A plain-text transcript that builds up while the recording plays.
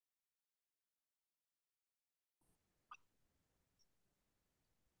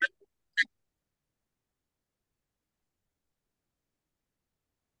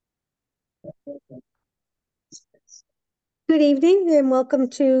Good evening and welcome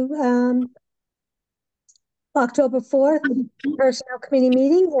to October 4th Personnel Committee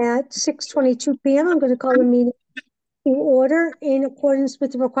meeting at 6:22 p.m. I'm going to call the meeting to order in accordance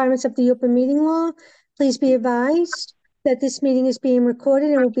with the requirements of the open meeting law. Please be advised that this meeting is being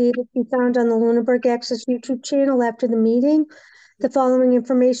recorded and will be able to be found on the Lunenburg Access YouTube channel after the meeting. The following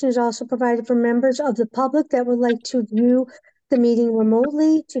information is also provided for members of the public that would like to view the meeting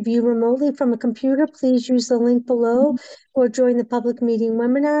remotely. To view remotely from a computer, please use the link below or join the public meeting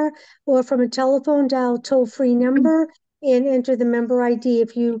webinar, or from a telephone, dial toll-free number and enter the member ID.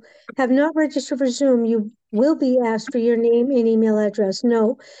 If you have not registered for Zoom, you will be asked for your name and email address.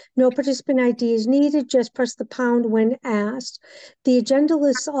 No participant ID is needed. Just press the pound when asked. The agenda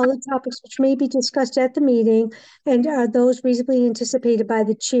lists all the topics which may be discussed at the meeting and are those reasonably anticipated by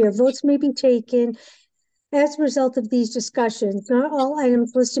the chair. Votes may be taken as a result of these discussions. Not all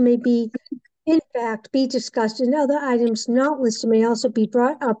items listed may be, in fact, be discussed, and other items not listed may also be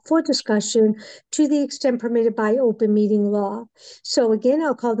brought up for discussion to the extent permitted by open meeting law. So again,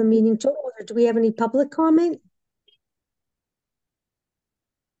 I'll call the meeting to order. Do we have any public comment?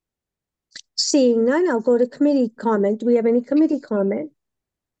 Seeing none, I'll go to committee comment. Do we have any committee comment?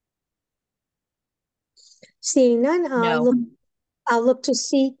 Seeing none, No. I'll look to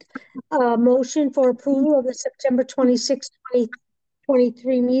seek a motion for approval of the September 26,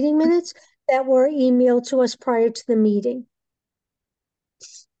 2023 meeting minutes that were emailed to us prior to the meeting.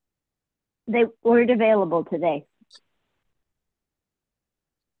 They weren't available today.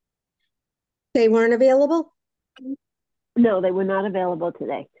 They weren't available? No, they were not available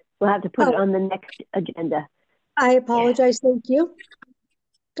today. We'll have to put it on the next agenda. I apologize. Thank you.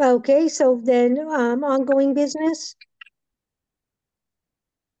 Okay, so then ongoing business.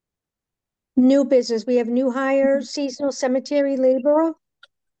 New business. We have new hire, seasonal cemetery laborer.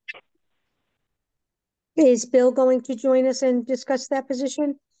 Is Bill going to join us and discuss that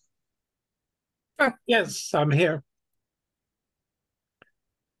position? Yes, I'm here.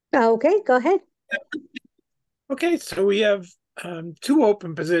 Okay, go ahead. Okay, so we have two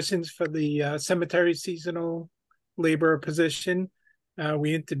open positions for the cemetery seasonal laborer position.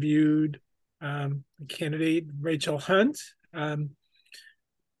 We interviewed candidate Rachel Hunt.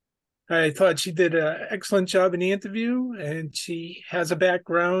 I thought she did an excellent job in the interview, and she has a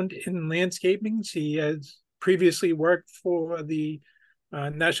background in landscaping. She has previously worked for the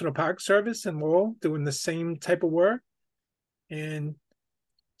National Park Service in Lowell, doing the same type of work. And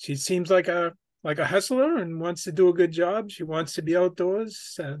she seems like a hustler and wants to do a good job. She wants to be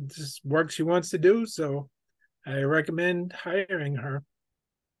outdoors and this work she wants to do. So I recommend hiring her.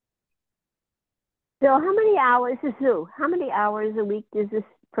 Bill, how many hours a week does this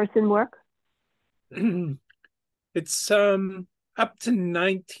person work? It's up to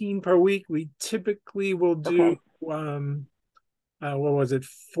 19 per week. We typically will do what was it,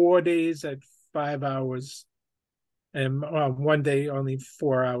 4 days at 5 hours, and one day only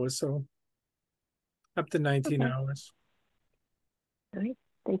 4 hours, so up to 19 hours. All right,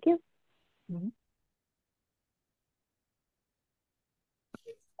 thank you. Mm-hmm.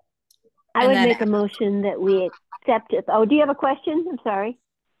 I would make a motion that we accept it. Oh, do you have a question? I'm sorry.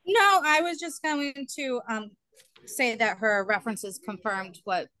 No, I was just going to say that her references confirmed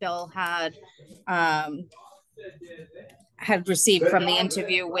what Bill had received from the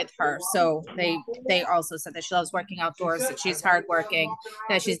interview with her. So they also said that she loves working outdoors, that she's hardworking,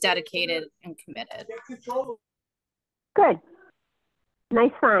 that she's dedicated and committed. Good.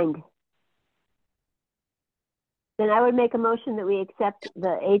 Nice find. Then I would make a motion that we accept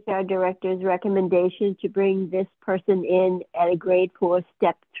the HR director's recommendation to bring this person in at a grade 4,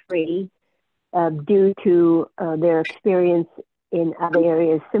 step 3, due to their experience in other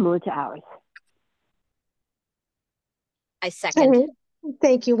areas similar to ours. I second.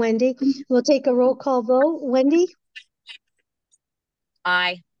 Thank you, Wendy. We'll take a roll call vote. Wendy?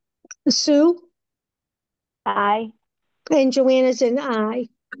 Aye. Sue? Aye. And Joanna's an aye.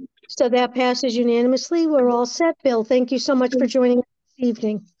 So that passes unanimously. We're all set. Bill, thank you so much for joining us this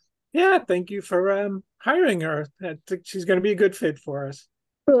evening. Yeah, thank you for hiring her. I think she's going to be a good fit for us.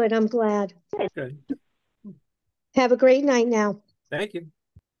 Good, I'm glad. Good. Have a great night now. Thank you.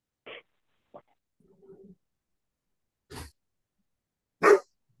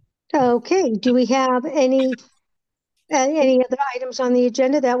 Okay, do we have any other items on the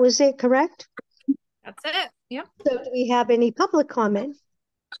agenda? That was it, correct? That's it. Yep. So do we have any public comment?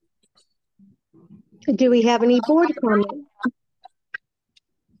 Do we have any board comment?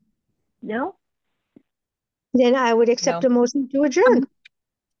 No. Then I would accept a motion to adjourn.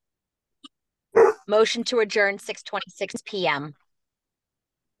 Motion to adjourn 6:26 p.m.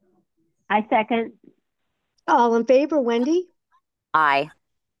 I second. All in favor, Wendy, Aye.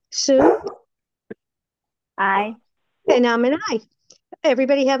 Sue, Aye. and I'm an aye.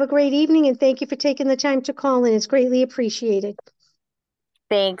 Everybody have a great evening and thank you for taking the time to call in. It's greatly appreciated.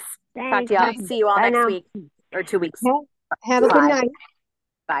 Thanks. Talk Thanks. to y'all. See you all Bye next now. week or 2 weeks. Have a good Bye. night.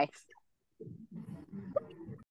 Bye.